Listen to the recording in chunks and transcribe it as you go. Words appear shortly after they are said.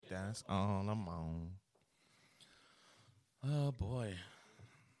That's all I'm on. Oh, boy.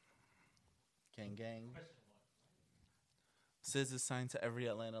 Gang, gang. Sis is signed to every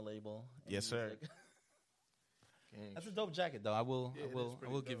Atlanta label. Yes, sir. That's a dope jacket, though. I will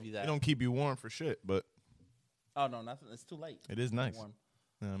give you that. It don't keep you warm for shit, but Oh, no, nothing. It's too light. it is nice. Warm.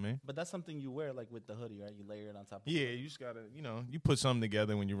 You know what I mean? But that's something you wear, like, with the hoodie, right? You layer it on top of Yeah, you just gotta, you put something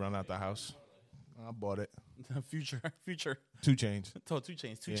together when you run out the house. I bought it. Future. 2 Chainz. So 2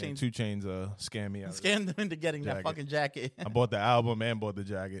 Chainz. 2 Yeah, Chainz. 2 Chainz scam me out. Scammed them into getting that Jacket. fucking jacket. I bought the album and bought the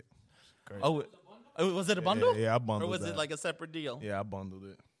jacket. Crazy. Oh, was it a bundle? Yeah, I bundled Or was that. it like a separate deal? Yeah, I bundled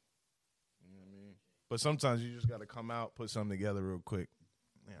it. You know what I mean? But sometimes you just got to come out, put something together real quick.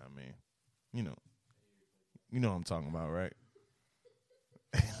 Yeah, I mean, you know what I'm talking about, right?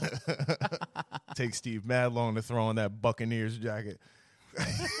 Take Steve mad long to throw on that Buccaneers jacket.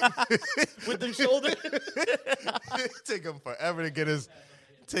 With them shoulders? Take him forever to get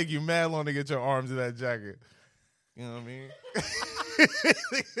take you mad long to get your arms in that jacket. You know what I mean?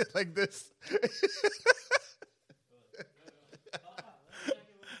 Like this.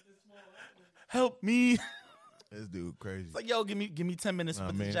 Help me. This dude crazy. It's like, yo, give me 10 minutes to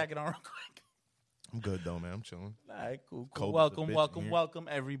put man. this jacket on real quick. I'm good though, man. I'm chilling. All right, cool. Cold as a Welcome, bitch welcome, in here. welcome,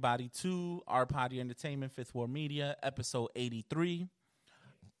 everybody, to our Potty Entertainment, Fifth War Media, episode 83.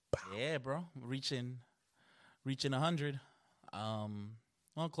 Yeah, bro. Reaching 100.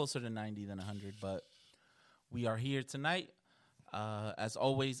 Well, closer to 90 than 100, but we are here tonight. As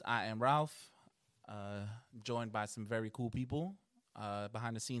always, I am Ralph, joined by some very cool people.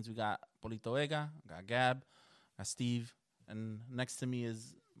 Behind the scenes, we got Polito Vega, got Gab, got Steve, and next to me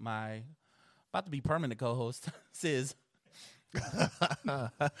is my about to be permanent co-host, Sis. I'm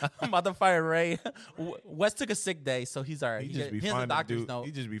about to fire Ray. Wes took a sick day, so he's all right. He just be has a finding doctor's note.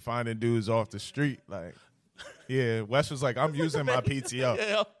 He just be finding dudes off the street. Like, yeah, Wes was like, I'm using my PTO.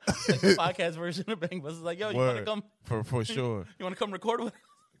 Yeah, like the podcast version of Bang Bus is like, yo, you want to Word. come? For sure. You want to come record with?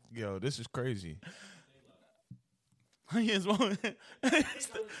 Yo, this is crazy. He is one.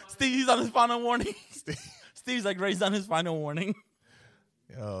 Steve's on his final warning. Steve's like Ray's on his final warning.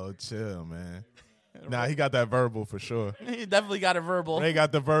 Yo, chill, man. Nah, he got that verbal for sure. He definitely got a verbal. They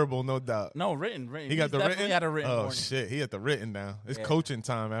got the verbal, no doubt. No, written. He got He's the definitely written. had a written Oh warning. shit, he had the written now. It's Yeah. coaching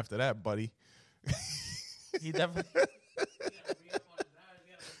time after that, buddy. He definitely.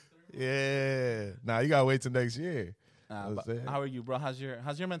 Yeah. Nah, you gotta wait till next year. But saying. how are you, bro? How's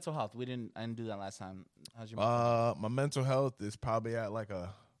your mental health? I didn't do that last time. How's your mental health? My mental health is probably at like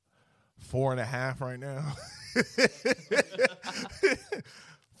a 4.5 right now.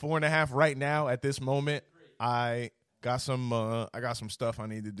 4.5 right now at this moment. I got some stuff I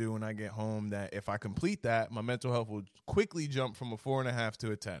need to do when I get home that if I complete that, my mental health will quickly jump from a 4.5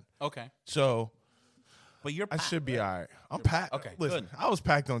 to a 10. Okay, So but you're I packed, should be right? all right. I'm packed. Okay, Listen, good. I was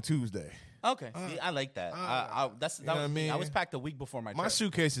packed on Tuesday. Okay, see, I like that. That know was what I me. I mean? was packed a week before my My trip.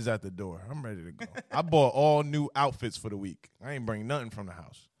 suitcase is at the door. I'm ready to go. I bought all new outfits for the week. I ain't bring nothing from the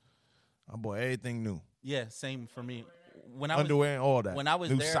house. I bought everything new. Yeah, same for me. When I was Underwear and all that. when I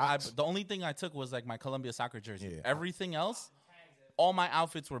was new there, socks. the only thing I took was like my Columbia soccer jersey. Yeah. Everything else, all my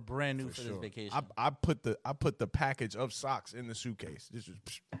outfits were brand new for this Sure. vacation. I put the package of socks in the suitcase. This was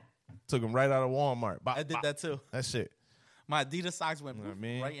took them right out of Walmart. I did that too. That's it. My Adidas socks went know what I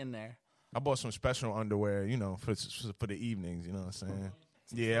mean? right in there. I bought some special underwear, for the evenings. You know what I'm saying?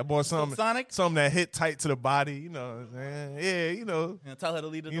 Yeah, I bought something Sonic? something that hit tight to the body. You know what I'm saying? Yeah, And tell her to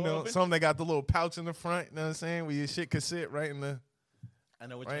leave the door open. something that got the little pouch in the front. You know what I'm saying? Where your shit could sit right in the I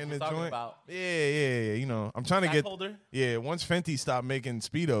know what right you're in the talking joint. about. Yeah. I'm trying to Back get. holder? Yeah, once Fenty stop making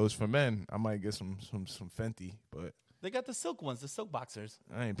Speedos for men, I might get some Fenty, but They got the silk ones, the silk boxers.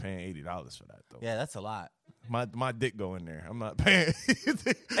 I ain't paying $80 for that though. Yeah, that's a lot. My dick go in there. I'm not paying.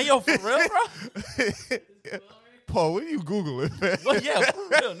 Hey, yo, for real, bro? Paul, what are you Googling, man? Well, yeah, for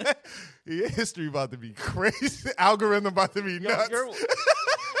real. Your history about to be crazy. Algorithm about to be nuts.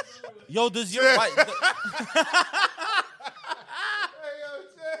 Yo, does your wife...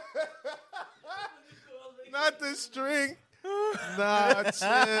 Not the string. Nah,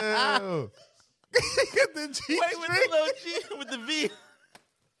 chill. Get the G Wait, with string. the little G, with the V.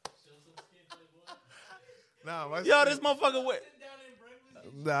 Nah, my Yo, string- this motherfucker wait.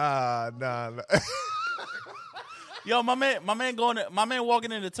 Nah. Yo, my man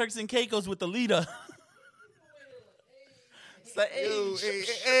walking into Turks and Caicos with the leader. It's like, hey,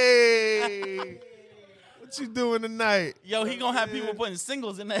 Hey. What you doing tonight? Yo, he gonna have people putting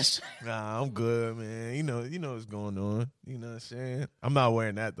singles in that shit. Nah, I'm good, man. You know what's going on. You know what I'm saying? I'm not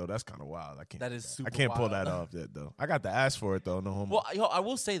wearing that though. That's kind of wild. I can't. That is super I can't pull wild. that off yet though. I got to ask for it though. No homo. Well, yo, I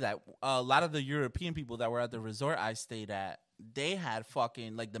will say that a lot of the European people that were at the resort I stayed at, they had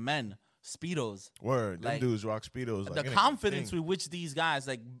fucking like the men Speedos. Word, them like, dudes rock speedos. Like, The it ain't confidence a thing. with which these guys,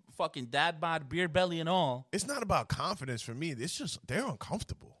 like fucking dad bod, beard belly, and all, It's not about confidence for me. It's just they're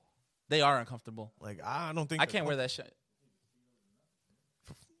uncomfortable. they are uncomfortable. Like I don't think I can't wear that shit.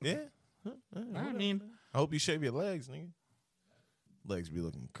 Yeah. I mean, I hope you shave your legs, nigga. Legs be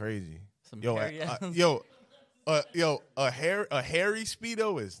looking crazy. Some Yo, hairy ass. a hairy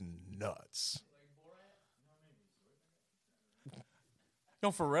speedo is nuts.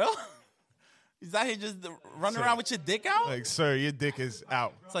 Yo, for real? Is that here just running around with your dick out? Like, sir, your dick is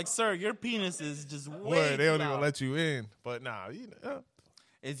out. It's like, sir, your penis is just way Word, they don't too even out. let you in. But nah, you know,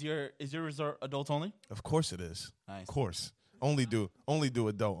 Is your resort adult only? of course it is. Nice. Of course. Only do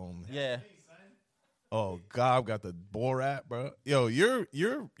adult only. Yeah. Oh God, I've got the Borat, bro. Yo, your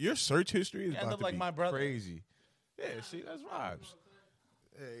search history is You end about up to like be my brother. crazy. Yeah, see, that's vibes.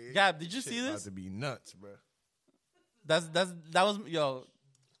 Hey, Gab, did you shit see about this? to be nuts, bro. That was yo.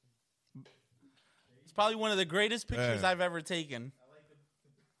 It's probably one of the greatest pictures Man. I've ever taken.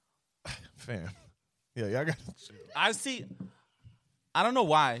 Fam. Yeah, y'all got I see. I don't know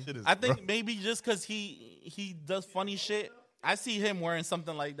why. Shit is I think rough. maybe just because he does funny shit. I see him wearing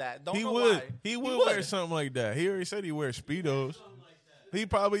something like that. Don't He know would. why. He would wear something like that. He already said he wears Speedos. He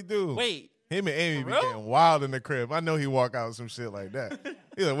probably do. Wait, Him and Amy be real? getting wild in the crib. I know he walk out with some shit like that.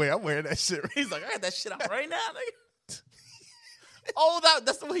 He's like, wait, I'm wearing that shit. he's like, I got that shit on right now, nigga. Oh,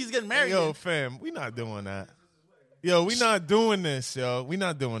 that's what he's getting married. Yo, in. fam, we not doing that. Yo, we not doing this, yo. We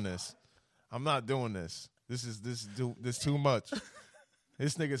not doing this. I'm not doing this. This too much.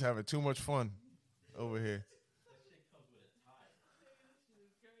 This nigga's having too much fun over here.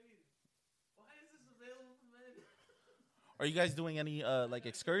 Are you guys doing any like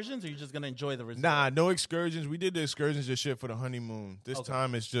excursions, or are you just gonna enjoy the resort? Nah, no excursions. We did the excursions and shit for the honeymoon. This Okay.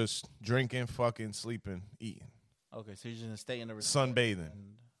 time it's just drinking, fucking, sleeping, eating, Okay, so you're just gonna stay in the resort. sunbathing.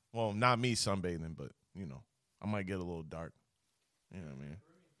 Well, not me sunbathing, but you know, I might get a little dark. You know what I mean?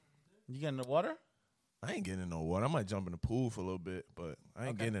 You get in the water? I ain't getting in no water. I might jump in the pool for a little bit, but I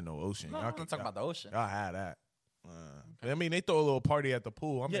ain't getting in no ocean. No, I'm not talking about the ocean. Y'all had that. I mean, they throw a little party at the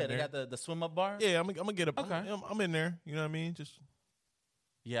pool. I'm Yeah, in they there. got the swim up bar. Yeah, I'm gonna get up. Okay. I'm in there. You know what I mean? Just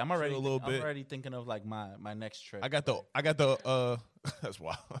Yeah, I'm already a little I'm bit. already thinking of like my next trip. I got the that's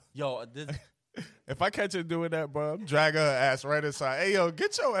wild. Yo, this, If I catch her doing that, bro, I'm dragging her ass right inside. Hey, yo,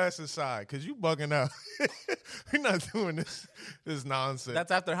 get your ass inside, cause you bugging out. We're not doing this nonsense.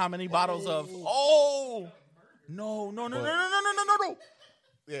 that's after how many bottles of? Oh, no.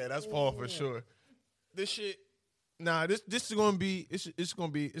 Yeah, that's Paul for sure. This shit, nah. This is gonna be it's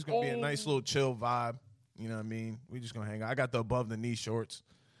gonna be a nice little chill vibe. You know what I mean? We just gonna hang out. I got the above the knee shorts.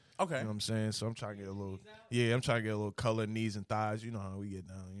 Okay. You know what I'm saying? So I'm trying to get a little, I'm trying to get a little color knees and thighs. You know how we get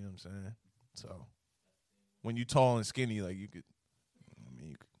down. You know what I'm saying? So when you tall and skinny, like you could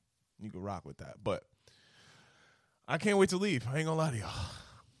rock with that. But I can't wait to leave. I ain't gonna lie to y'all.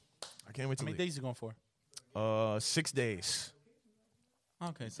 I can't wait to How many leave. days you going for? 6 days.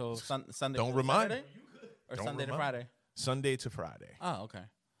 Okay, so Sunday. Don't to remind Saturday? Or Don't Sunday to remind. Friday. Sunday to Friday. Oh, okay.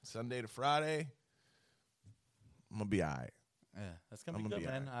 Sunday to Friday. I'm gonna be all right. Yeah, that's gonna I'm be gonna good,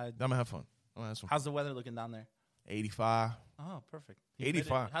 be man. I'm gonna have fun. I'm gonna have some fun. How's the weather looking down there? 85. Oh, perfect.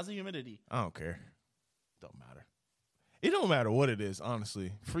 85. How's the humidity? I don't care. Don't matter. It don't matter what it is,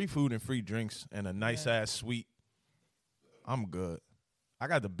 honestly. Free food and free drinks and a nice ass suite. I'm good. I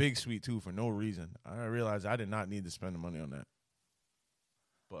got the big suite too for no reason. I realized I did not need to spend the money on that.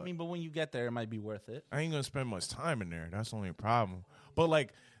 But I mean, but when you get there, it might be worth it. I ain't gonna spend much time in there. That's the only problem. But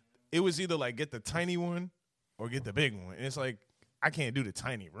like, it was either like get the tiny one or get the big one. And it's like I can't do the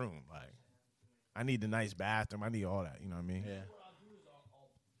tiny room. Like, I need the nice bathroom. I need all that. You know what I mean? Yeah.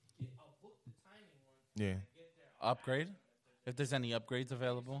 Yeah. Upgrade? If there's any upgrades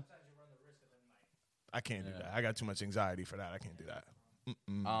available. I can't do that. I got too much anxiety for that. I can't do that.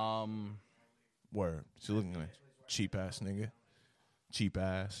 Word. She looking like cheap ass nigga. Cheap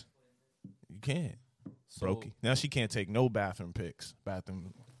ass. You can't. So, Brokey. Now she can't take no bathroom pics.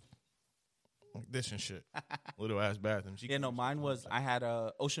 Bathroom like this and shit. Little ass bathroom. She Yeah, no, mine was, I had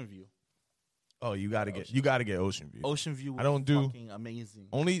Ocean View. Oh, you gotta get Ocean View. Ocean View. I don't do fucking amazing.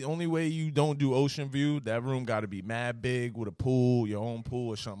 Only way you don't do Ocean View, that room got to be mad big with a pool, your own pool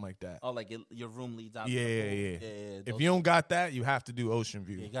or something like that. Oh, like your room leads out. Yeah, to the pool. yeah. If you don't got that, you have to do Ocean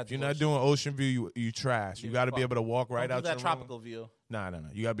View. Yeah, if you're not doing Ocean View, you trash. You got to be able to walk right out that your tropical room. view. Nah.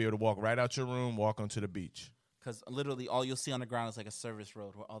 You got to be able to walk right out your room, walk onto the beach. Because literally all you'll see on the ground is like a service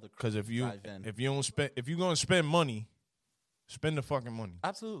road where all the Because if you're gonna spend money, spend the fucking money.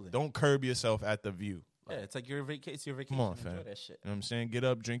 Absolutely. Don't curb yourself at the view. Yeah, it's like your vacation. Come on, Enjoy fam. that shit. You know what I'm saying? Get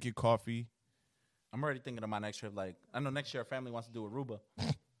up, drink your coffee. I'm already thinking of my next trip. Like, I know next year our family wants to do Aruba.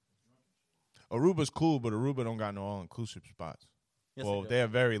 Aruba's cool, but Aruba don't got no all-inclusive spots. Yes, Well, they do. they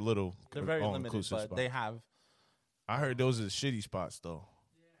have very little They're very limited, all-inclusive but spots. they have. I heard those are the shitty spots, though.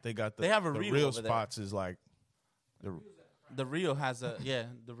 They got They have a the Rio real over there. spots is like The Rio has a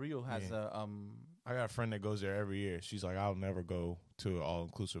The Rio has Yeah. a I got a friend that goes there every year. She's like, I'll never go to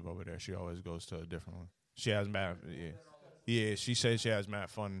all-inclusive over there. She always goes to a different one. She has mad, yeah. She says she has mad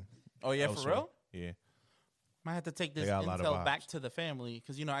fun. Oh yeah, elsewhere. for real. Yeah. Might have to take this got a lot of intel vibes. back to the family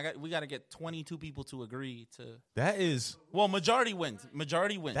because we got to get 22 people to agree to. Well, Majority wins.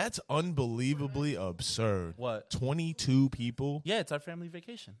 that's unbelievably absurd. What? 22 people? Yeah, it's our family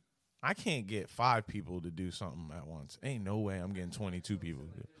vacation. I can't get 5 people to do something at once. Ain't no way I'm getting 22 people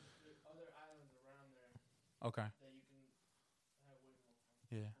to do. Okay.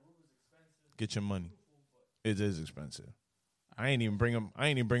 Yeah. Get your money. It is expensive. I ain't even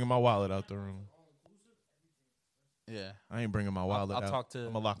bringing my wallet out the room. Yeah. I ain't bringing my wallet I'll out. talk to-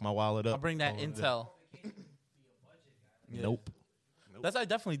 I'm gonna lock my wallet up. I'll bring that over there. intel. Yeah. Nope. I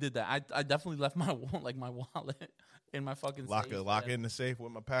definitely did that. I definitely left my my wallet in my fucking Lock safe. it in the safe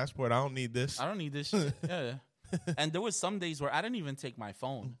with my passport. I don't need this. I don't need this shit. Yeah. And there was some days where I didn't even take my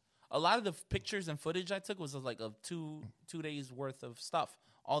phone. A lot of the pictures and footage I took was like of two days worth of stuff.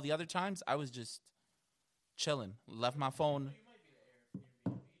 All the other times I was just chilling. Left my phone.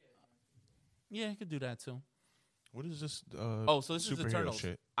 Yeah, I could do that too. What is this? So this is superhero Eternals.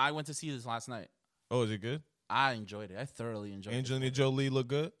 shit. I went to see this last night. Oh, is it good? I enjoyed it. I thoroughly enjoyed it. Angelina Jolie look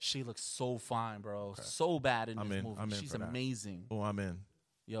good? She looks so fine, bro. So bad in I'm this in. movie. I'm in She's for that. amazing. Oh, I'm in.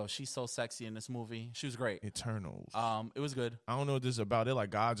 Yo, she's so sexy in this movie. She was great. Eternals. It was good. I don't know what this is about. They're like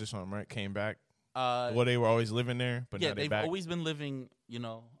gods or something, right? Came back. Uh, Well, they were always living there, but yeah, now they're they've back. always been living,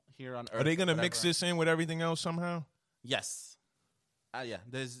 here on Earth. Are they gonna whatever. mix this in with everything else somehow? Yes. Yeah.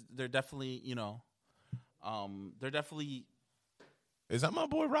 They're definitely, they're definitely. Is that my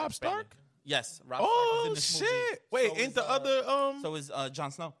boy Rob Stark? Yes. Rob Oh Stark is in this movie. shit! Wait, So ain't is, the other So is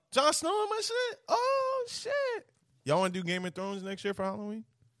Jon Snow. Jon Snow in my shit? Oh shit! Y'all want to do Game of Thrones next year for Halloween?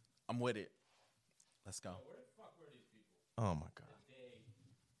 I'm with it. Let's go. Oh my god!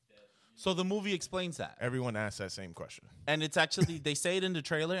 So the movie explains that. Everyone asks that same question. And it's actually, they say it in the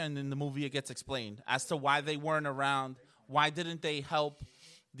trailer, and in the movie it gets explained as to why they weren't around. Why didn't they help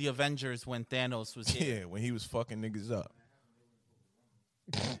the Avengers when Thanos was here? Yeah, when he was fucking niggas up.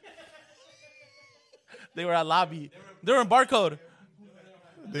 They were at lobby. They were in Barcode.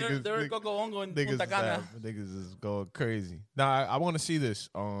 They Niggas- were in Coco Hongo in Niggas Punta is, Cana. niggas is going crazy. Nah, I want to see this.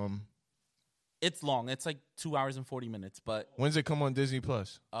 It's long. It's like 2 hours and 40 minutes, but When's it come on Disney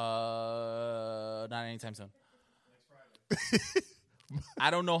Plus? not anytime soon. I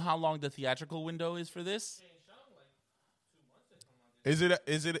don't know how long the theatrical window is for this. Is it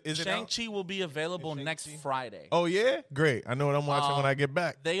out? Shang-Chi will be available next Friday. Oh yeah, great. I know what I'm watching when I get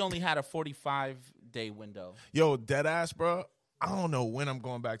back. They only had a 45-day window. Yo, dead ass, bro. I don't know when I'm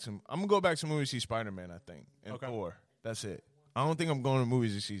going back to. I'm gonna go back to movies to see Spider-Man. I think and Okay. Thor. That's it. I don't think I'm going to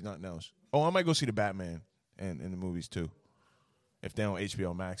movies to see nothing else. Oh, I might go see the Batman and in the movies too, if they don't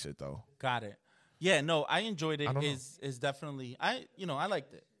HBO Max it though. Got it. Yeah, no, I enjoyed it. I don't know. Is definitely I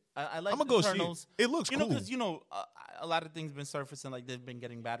liked it. I like I'ma go see it. Eternals. It looks you know, cool. because a lot of things been surfacing like they've been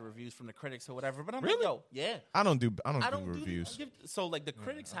getting bad reviews from the critics or whatever. But I'm Really? like, yo, yeah. I don't do I don't do reviews. so like the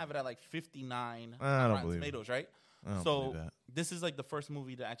critics have it at like 59 I don't Rotten believe it. Tomatoes, right? I don't So believe that. this is like the first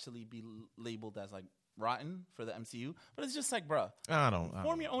movie to actually be labeled as like rotten for the MCU. But it's just like, bruh, I don't.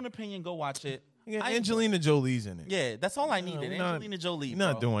 form your own opinion. Go watch it. Yeah, I- Angelina Jolie's in it. Yeah, that's all I needed. we're not- Angelina Jolie. You're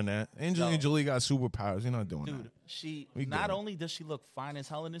not bro. doing that. Angelina No. Jolie got superpowers. You're not doing Dude, that. she We not good. only does she look fine as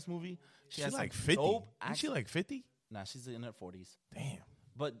hell in this movie, she She's has like some 50. dope Isn't she action- like 50? Nah, she's in her 40s. Damn.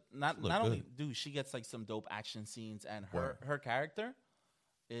 But not look only good. dude, she gets like some dope action scenes, and Word. her character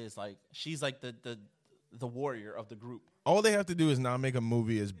is like she's like the warrior of the group. All they have to do is not make a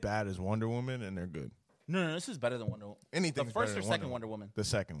movie as bad as Wonder Woman, and they're good. No, this is better than Wonder Woman. Anything. The first or second Wonder Woman. The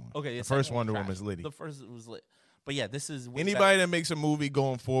second one. Okay, the second first one Wonder trash. Woman is litty. The first was lit, but yeah, this is way Anybody that makes a movie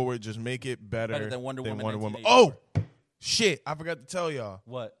going forward, just make it better Better than Wonder Woman Woman. 1984. Oh, Shit, I forgot to tell y'all.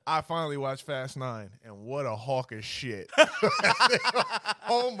 What? I finally watched Fast 9, and what a hawkish shit.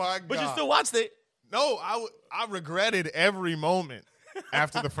 Oh, my God. But you still watched it. No, I regretted every moment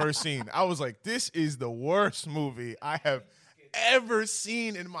after the first scene. I was like, this is the worst movie I have ever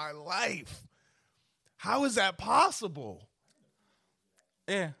seen in my life. How is that possible?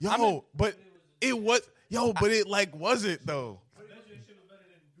 Yeah. But it like wasn't though.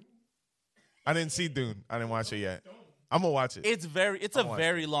 I didn't see Dune. I didn't watch it yet. I'm gonna watch it. It's a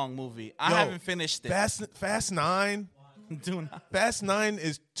very long movie. I haven't finished it. Fast 9. Do not. Fast 9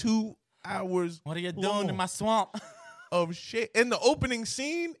 is 2 hours. What are you doing long in my swamp? of shit? And the opening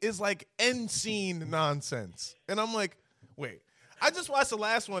scene is like end scene nonsense. And I'm like, wait. I just watched the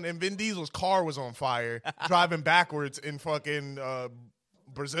last one, and Vin Diesel's car was on fire, driving backwards in fucking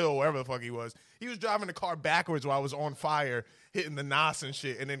Brazil, wherever the fuck he was. He was driving the car backwards while I was on fire, hitting the NOS and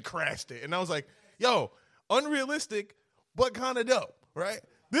shit, and then crashed it. And I was like, yo, unrealistic, but kind of dope, right?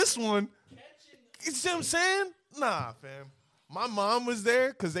 This one, you see what I'm saying? Nah, fam. My mom was there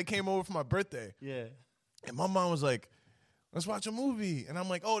because they came over for my birthday. Yeah. And my mom was like, let's watch a movie. And I'm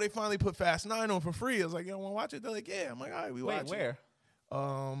like, oh, they finally put Fast 9 on for free. I was like, you want to watch it? They're like, yeah. I'm like, all right, we watch it. Wait,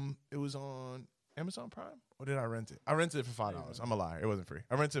 where? It was on Amazon Prime, or did I rent it? I rented it for $5. I'm a liar. It wasn't free.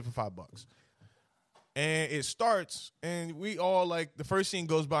 I rented it for $5. And it starts, and we all like, the first scene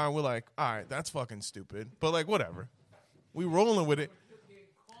goes by, and we're like, all right, that's fucking stupid. But like, whatever. We rolling with it.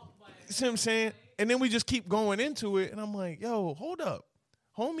 You see what I'm saying? And then we just keep going into it, and I'm like, yo, hold up.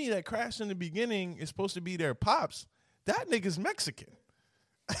 Homie that crashed in the beginning is supposed to be their pops. That nigga's Mexican.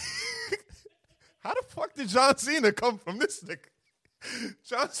 How the fuck did John Cena come from this nigga?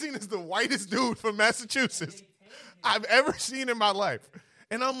 John Cena's the whitest dude from Massachusetts I've ever seen in my life.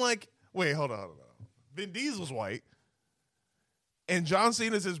 And I'm like, wait, hold on. Vin Diesel's white, and John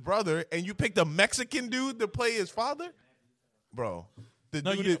Cena's his brother, and you picked a Mexican dude to play his father? Bro, the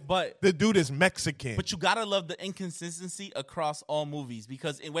dude is Mexican. But you gotta love the inconsistency across all movies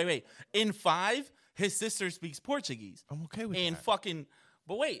because in 5, his sister speaks Portuguese. I'm okay with and that. fucking,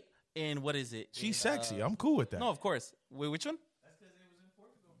 but wait, in what is it? She's sexy. I'm cool with that. No, of course. Wait, which one?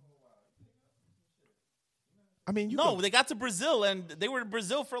 I mean, they got to Brazil, and they were in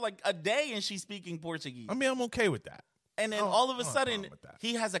Brazil for like a day, and she's speaking Portuguese. I mean, I'm okay with that. And then all of a sudden,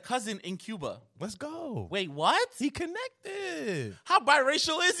 he has a cousin in Cuba. Let's go. Wait, what? He connected. How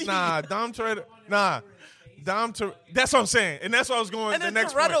biracial is he? Nah, Dom Toretto. That's what I'm saying, and that's what I was going. And the then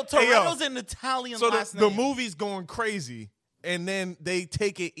next Toretto's an Italian so last the name. movie's going crazy, and then they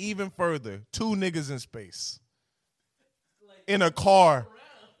take it even further. 2 niggas in space, in a car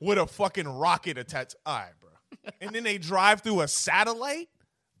with a fucking rocket attached. All right, bro. And then they drive through a satellite,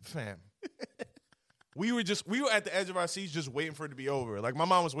 fam. We were at the edge of our seats just waiting for it to be over. Like, my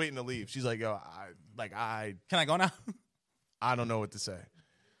mom was waiting to leave. She's like, yo, Can I go now? I don't know what to say.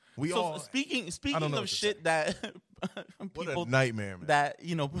 Speaking of shit that people, what a nightmare, man. That,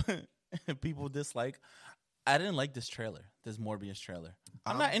 people dislike. I didn't like this trailer, this Morbius trailer.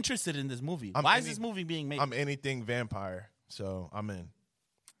 I'm not interested in this movie. Why is this movie being made? I'm anything vampire, so I'm in.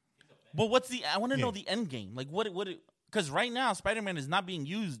 But I want to know the end game. Like, because right now, Spider-Man is not being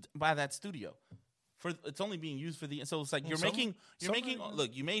used by that studio. It's only being used for so it's like you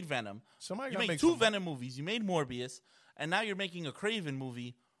made Venom. You made 2 Venom movies. You made Morbius, and now you're making a Craven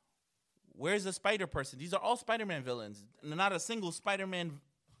movie. Where's the Spider-Person? These are all Spider-Man villains. Not a single Spider-Man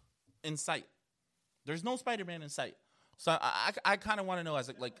in sight. There's no Spider-Man in sight. So I kind of want to know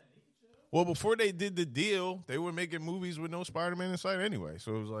well, before they did the deal, they were making movies with no Spider-Man in sight anyway.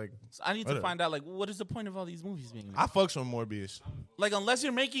 So it was like, so I need to find out what is the point of all these movies being made? I fucks with Morbius. Like, unless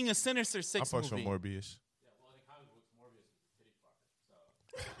you're making a Sinister 6 movie. I fucks with Morbius. Yeah, well, in the comic books, Morbius is a titty fucker.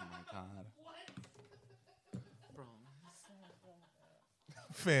 So. Oh my god. Bro.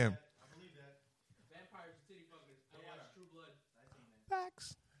 Fam. I believe that. Vampires are titty fuckers. I watched True Blood.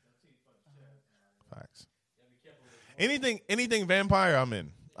 Facts. Anything vampire, I'm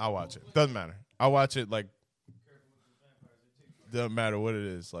in. I'll watch it. Doesn't matter. I'll watch it like. Doesn't matter what it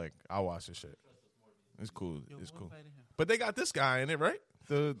is. Like, I'll watch this shit. It's cool. It's cool. But they got this guy in it, right?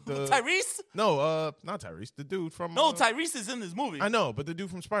 The Tyrese? No, not Tyrese. The dude from No, Tyrese is in this movie. I know, but the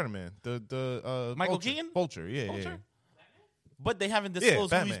dude from Spider-Man. The Michael Vulture. Keaton? Vulture, yeah. But they haven't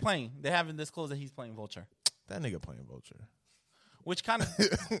disclosed who he's Batman. playing. They haven't disclosed that he's playing Vulture. That nigga playing Vulture. Which kind of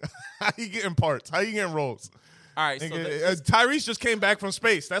How you getting parts? How you getting roles? all right. Nigga, So Tyrese just came back from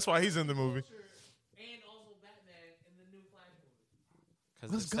space. That's why he's in the movie. And also Batman in the new Flash movie.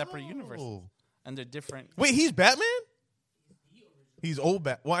 because they're separate universes and they're different. Wait, he's Batman? He's old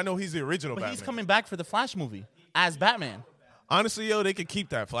Batman. Well, I know he's the original But Batman. he's coming back for the Flash movie as Batman. Honestly, yo, they could keep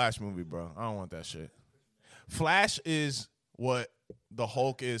that Flash movie, bro. I don't want that shit. Flash is what the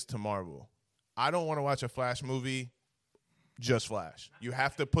Hulk is to Marvel. I don't want to watch a Flash movie, just Flash. You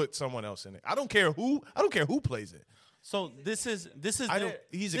have to put someone else in it. I don't care who plays it. So this is He's a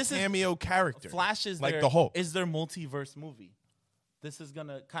this is- cameo character. Flash is like their, the Hulk. is their multiverse movie. This is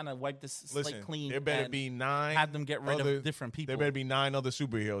gonna kind of wipe this slate Listen, clean. there better and be 9. have them get rid other- of different people. There better be 9 other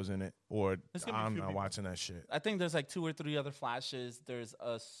superheroes in it, or There's gonna be a I'm few not people. watching that shit. I think there's like 2 or 3 other Flashes. There's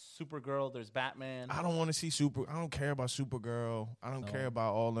a Supergirl. There's Batman. I don't want to see I don't care about Supergirl. I don't care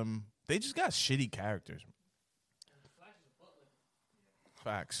about all them. They just got shitty characters.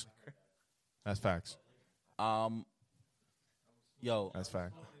 Facts. That's facts. Yo, That's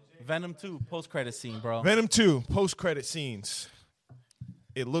fact. Venom 2 post credit scene, bro. Venom 2 post credit scenes.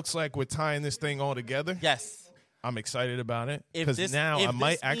 It looks like we're tying this thing all together. Yes. I'm excited about it If because this- now if I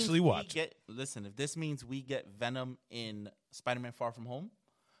might this means actually we watch. Listen, if this means we get Venom in Spider-Man Far From Home,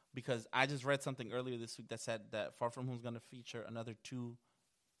 because I just read something earlier this week that said that Far From Home is going to feature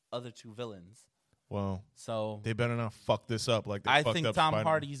other two villains. Well, So they better not fuck this up like they I fucked think up Tom Spider-Man.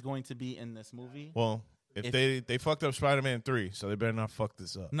 Hardy's going to be in this movie. Well, if they fucked up Spider-Man 3, so they better not fuck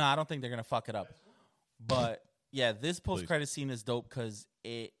this up. No, I don't think they're going to fuck it up. But yeah, this post-credit scene is dope because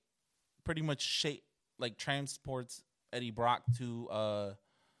it pretty much transports Eddie Brock to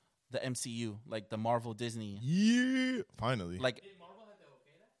the MCU, like the Marvel Disney. Yeah, finally. Like,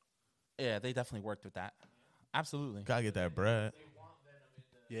 yeah, they definitely worked with that. Absolutely. Gotta get that bread.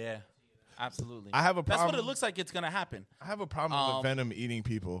 Yeah, absolutely. I have a That's what it problem- looks like it's gonna happen. I have a problem with Venom eating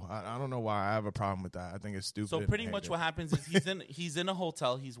people. I don't know why I have a problem with that. I think it's stupid. So and pretty hate much it. what happens is he's in a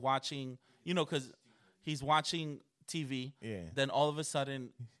hotel. He's watching, because he's watching TV. Yeah. Then all of a sudden,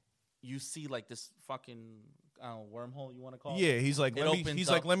 you see like this fucking wormhole. You want to call it? Yeah, he's like, It opens he's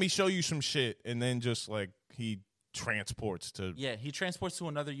up. like, let me show you some shit, and then just like he transports to Yeah, he transports to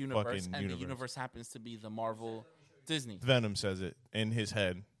another universe, Fucking and universe. the universe happens to be the Marvel Disney. Venom says it in his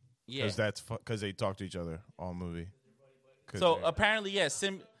head Yeah. because because they talk to each other all movie. 'Cause So they- apparently, yeah,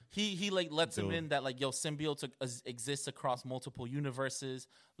 he like lets him Dude. in that like, yo, symbiote exists across multiple universes.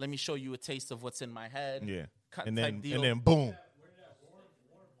 Let me show you a taste of what's in my head. yeah, Type and then deal. boom.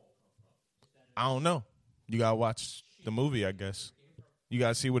 I don't know. You gotta watch the movie, I guess. You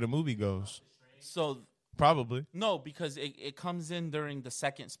gotta see where the movie goes. So Probably. no, because it comes in during the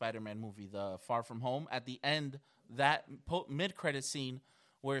second Spider-Man movie, the Far From Home. At the end, that mid-credit scene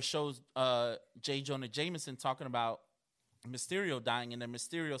where it shows J. Jonah Jameson talking about Mysterio dying, and then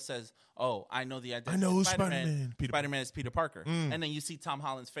Mysterio says, "Oh, I know the identity. I know of who's Spider-Man. Spider-Man. Peter Spider-Man is Peter Parker." And then you see Tom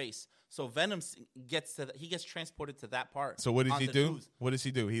Holland's face. So Venom gets transported to that part. So what does on he the do? news. What does he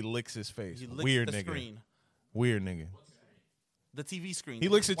do? He licks his face. He licks Weird the nigga. screen, Weird nigga. the TV screen. He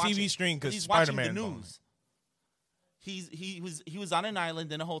licks He's the TV watching- screen 'cause he's watching Spider-Man's the on news. He was on an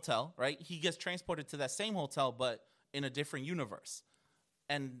island in a hotel, right? He gets transported to that same hotel, but in a different universe,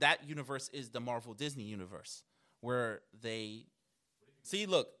 and that universe is the Marvel Disney universe, where they see.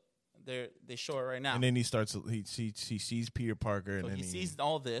 Look, they show it right now. And then he starts. He sees Peter Parker, and so then he sees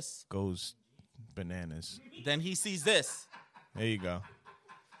all this. goes bananas. Then he sees this, There you go.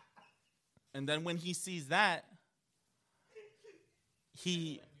 and then when he sees that,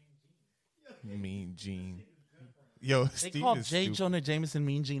 he Mean Gene. Yo, they Steve call is J. stupid. Jonah Jameson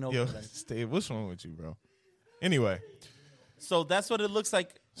Mean Gene Yo, Okerlund. Steve, what's wrong with you, bro? Anyway, So that's what it looks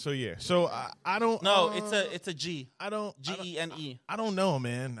like. so yeah, so I don't. No, it's a G. I don't. Gene. I don't know,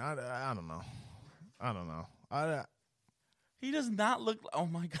 man. I don't know. I don't know. He does not look. Oh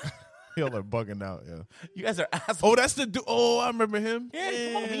my god, Y'all are bugging out, yo. you guys are assholes. Oh, that's the dude. Oh, I remember him.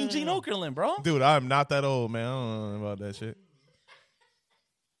 Yeah, come on, Mean Gene Okerlund, bro. Dude, I'm not that old, man. I don't know about that shit.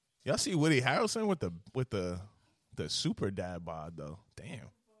 Y'all see Woody Harrelson with the super dad bod though. Damn.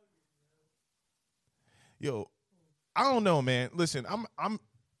 Yo, I don't know, man. Listen,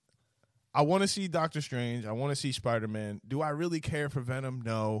 I want to see Doctor Strange. I want to see Spider-Man. Do I really care for Venom?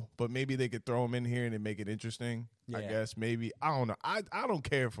 No, but maybe they could throw him in here and it make it interesting. I Yeah. guess maybe. I don't know. I don't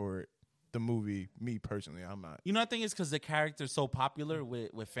care for it. The movie, me personally, I'm not. You know, I think it's because the character's so popular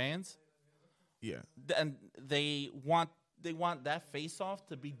with fans, Yeah, and they want that face off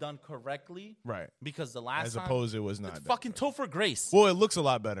to be done correctly, right. because the last As time opposed, it was not. it's that fucking good. Topher Grace. Well, it looks a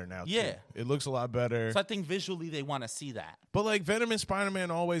lot better now. Yeah. too. It looks a lot better. So I think visually they want to see that. But like Venom and Spider-Man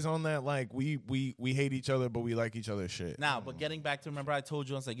always on that like we hate each other but we like each other shit. Now, but getting back to, remember I told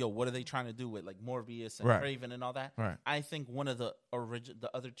you, I was like, yo, what are they trying to do with like Morbius and Right. Craven and all that? Right. I think one of the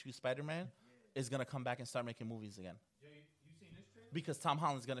other two Spider-Man is gonna come back and start making movies again. because Tom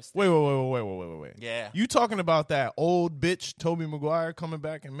Holland's gonna stay. Wait. Yeah. You talking about that old bitch Tobey Maguire coming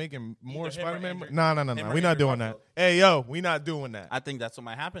back and making more Either him or Spider-Man? Andrew- No. him or We not Andrew doing that. Garfield. Hey, yo, we not doing that. I think that's what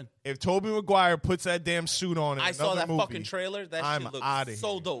might happen. If Tobey Maguire puts that damn suit on in I saw another that movie, fucking trailer. That I'm shit outta looks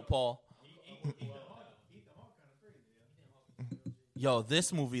so here. dope, Paul. Yo,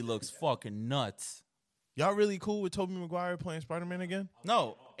 this movie looks fucking nuts. y'all really cool with Tobey Maguire playing Spider-Man again?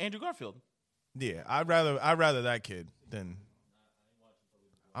 No, Andrew Garfield. Yeah, I'd rather that kid than.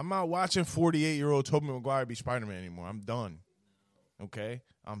 I'm not watching 48-year-old Tobey Maguire be Spider-Man anymore. I'm done. Okay,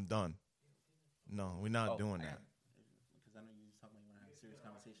 I'm done. No, we're not doing that. Because I know you talking about you want to have a serious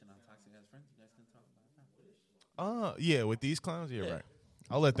conversation on toxic as friends. You guys can talk about that. Yeah, with these clowns, yeah, Yeah. right.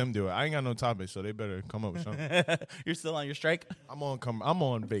 I'll let them do it. I ain't got no topic, so they better come up with something. You're still on your strike? I'm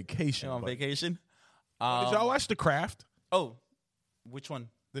on vacation. You're on buddy. vacation? Did y'all watch The Craft? Oh, which one?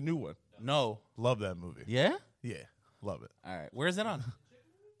 The new one. No. Love that movie. Yeah? Yeah, love it. All right. Where is it on?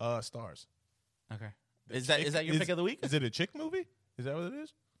 Stars. Okay. Is that your pick of the week? Is it a chick movie? Is that what it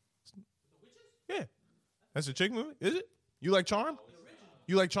is? Yeah. That's a chick movie? Is it? You like Charmed?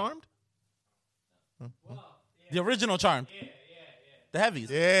 You like Charmed? The original Charm. The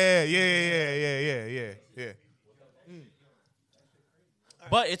heavies. Yeah.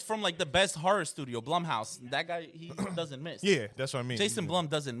 But it's from like the best horror studio, Blumhouse. That guy, he doesn't miss. Yeah, that's what I mean. Jason Blum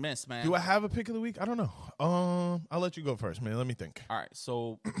doesn't miss, man. Do I have a pick of the week? I don't know. I'll let you go first, man. Let me think. All right,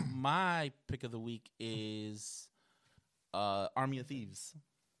 so my pick of the week is Army of Thieves.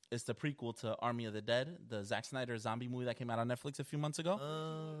 It's the prequel to Army of the Dead, the Zack Snyder zombie movie that came out on Netflix a few months ago.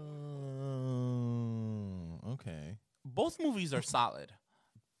 Okay. Both movies are solid.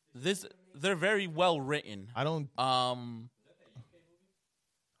 They're very well written. I don't. Um,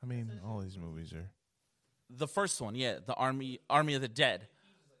 I mean, all these movies are. the first one, yeah, the Army of the Dead,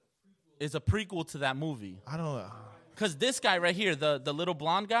 is a prequel to that movie. I don't. Because this guy right here, the little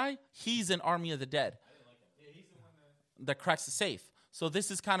blonde guy, he's in Army of the Dead. That cracks the safe. So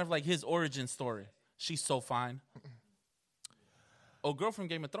this is kind of like his origin story. She's so fine. Oh, girl from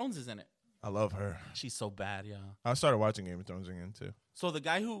Game of Thrones is in it. I love her. She's so bad, yeah. I started watching Game of Thrones again too. So the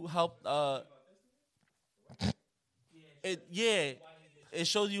guy who helped, it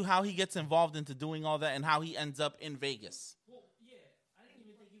shows you how he gets involved into doing all that and how he ends up in Vegas.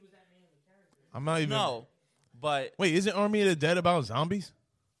 I'm not even. No, but Wait, isn't Army of the Dead about zombies?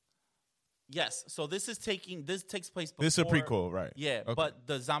 yes. So this takes place before. This is a prequel, right? Yeah, Okay. but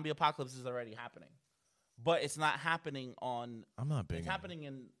the zombie apocalypse is already happening. But it's not happening on. I'm not big. It's on, happening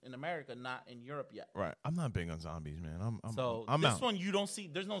in America, not in Europe yet. Right. I'm not big on zombies, man. So I'm this out. one you don't see.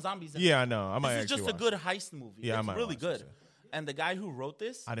 There's no zombies. In it. Yeah, I know. I might This is actually just a watch good it. heist movie. Yeah, I it's might really watch good. this, And the guy who wrote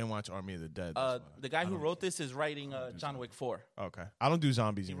this, I didn't watch Army of the Dead. that's why. the guy who wrote this is writing John Wick 4. Okay. I don't do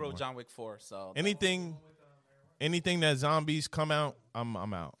zombies He anymore. wrote John Wick 4. So Anything that zombies come out, I'm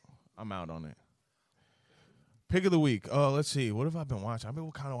out. I'm out on it. Pick of the week. Let's see. What have I been watching? I've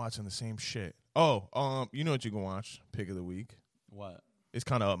been kind of watching the same shit. Oh, you know what you can watch? Pick of the week. what? It's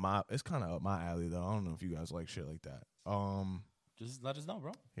kind of up my alley though. I don't know if you guys like shit like that. Just let us know,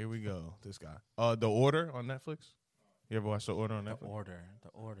 bro. Here we go. This guy. The Order on Netflix. You ever watch The Order on The Netflix? order.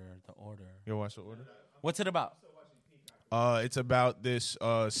 You ever watch The Order? What's it about? It's about this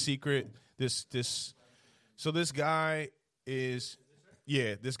secret. So this guy is,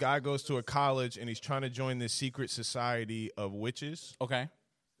 this guy goes to a college and he's trying to join this secret society of witches. Okay.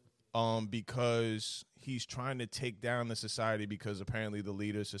 Because he's trying to take down the society because apparently the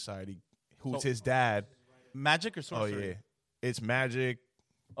leader of society, who's So- his dad. Magic or Oh sorcery? yeah, it's magic,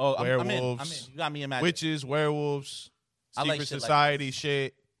 Oh, I'm in. werewolves, You got me in magic. witches, werewolves, I secret like shit like society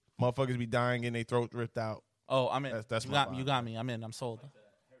shit. Motherfuckers be dying and they throat ripped out. Oh, I'm in. That's you my got, vibe. you got me. I'm in. I'm sold.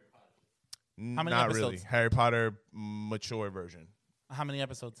 many Not really. episodes? Harry Potter mature version. How many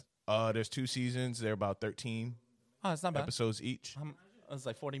episodes? There's 2 seasons. They're about 13 Oh, that's not bad. episodes each. It's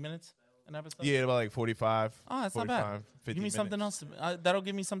like 40 minutes an episode. Yeah, about like 45. Oh, that's not 45, bad. 50 Give me something minutes. else. That'll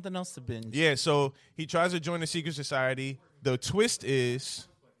give me something else to binge. Yeah, so he tries to join the secret society. The twist is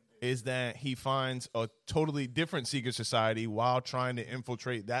that he finds a totally different secret society while trying to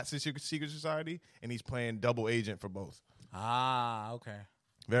infiltrate that secret society, and he's playing double agent for both. Ah, okay.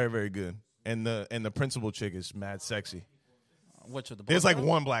 Very, very good. And the principal chick is mad sexy. Which of the? There's blonde like girl?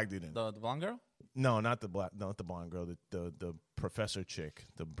 one black dude in it. The blonde girl. No, not the blonde girl. The professor chick,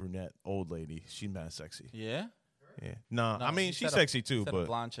 the brunette old lady. She's mad sexy. Yeah. Yeah. No, I he mean she's said a- sexy too, said a but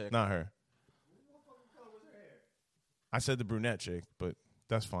blonde chick. not her. I said the brunette chick, but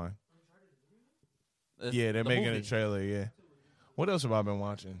that's fine. It's Yeah, they're the making movie. a trailer. Yeah. What else have I been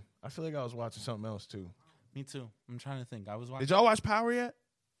watching? I feel like I was watching something else too. Me too. I'm trying to think. I was watching Did y'all watch Power yet?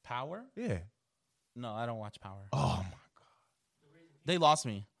 Power. Yeah. No, I don't watch Power. Oh my god. They lost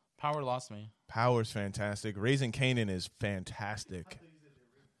me. Power lost me. Power's fantastic. Raising Kanan is fantastic.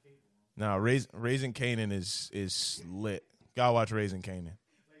 No, Raising Kanan is lit. Gotta watch Raising Kanan.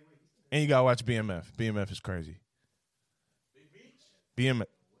 And you gotta watch BMF. BMF is crazy.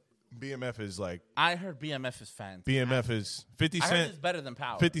 BMF is like I heard BMF is fantastic. BMF is 50 I heard Cent. it's better than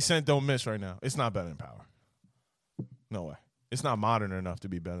Power. 50 Cent don't miss right now. It's not better than Power. No way. It's not modern enough to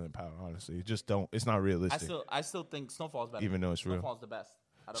be better than Power, honestly. It just don't. It's not realistic. I still think Snowfall's better. Even though it's real. Snowfall's the best.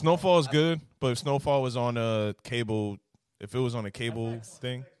 Snowfall is good, but if Snowfall was on a cable, if it was on a cable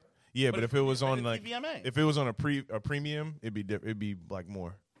thing, yeah. But if it was on like, TVMA. if it was on a premium, it'd be like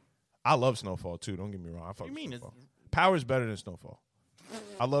more. I love Snowfall too. Don't get me wrong. I fuck What do you with mean? Snowfall. Power's better than Snowfall.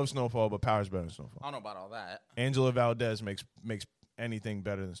 I love Snowfall, but Power's better than I Snowfall. don't know about all that. Angela Valdez makes anything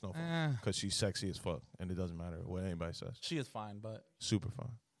better than Snowfall because she's sexy as fuck, and it doesn't matter what anybody says. She is fine, but Super fun.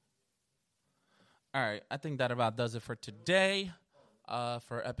 all right. I think that about does it for today.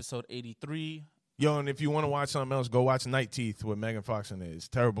 For episode 83. Yo, and if you want to watch something else, go watch Night Teeth with Megan Fox in it. It's a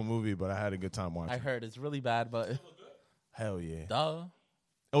terrible movie, but I had a good time watching. I heard it's really bad, but Hell yeah. duh.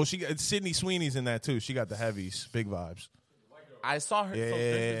 Oh, Sydney Sweeney's in that too. She got the heavies, big vibes. I saw her. So there's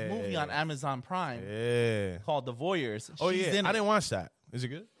this Yeah. movie on Amazon Prime Yeah. called The Voyeurs. Oh She's yeah. in I it. didn't watch that. Is it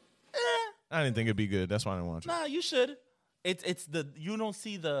good? I didn't think it'd be good. That's why I didn't watch it. Nah, you should. It's the you don't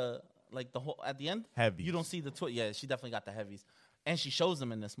see the like the whole at the end. Heavies. You don't see the yeah. She definitely got the heavies, and she shows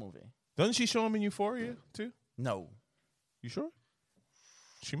them in this movie. Doesn't she show him in Euphoria too? No, You sure?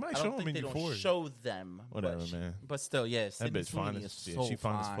 She might I show don't him think in they Euphoria. don't show them. Whatever, but man. But still, yeah, That Sydney bitch fine Sweeney as is yeah, so she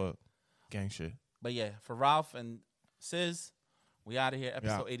fine as fine. fuck. Gang shit. But yeah, for Ralph and Sis, we out of here.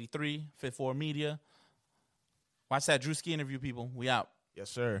 Episode Yeah. 83, Fit 4 Media. Watch that Drewski interview, people. We out. Yes,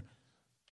 sir.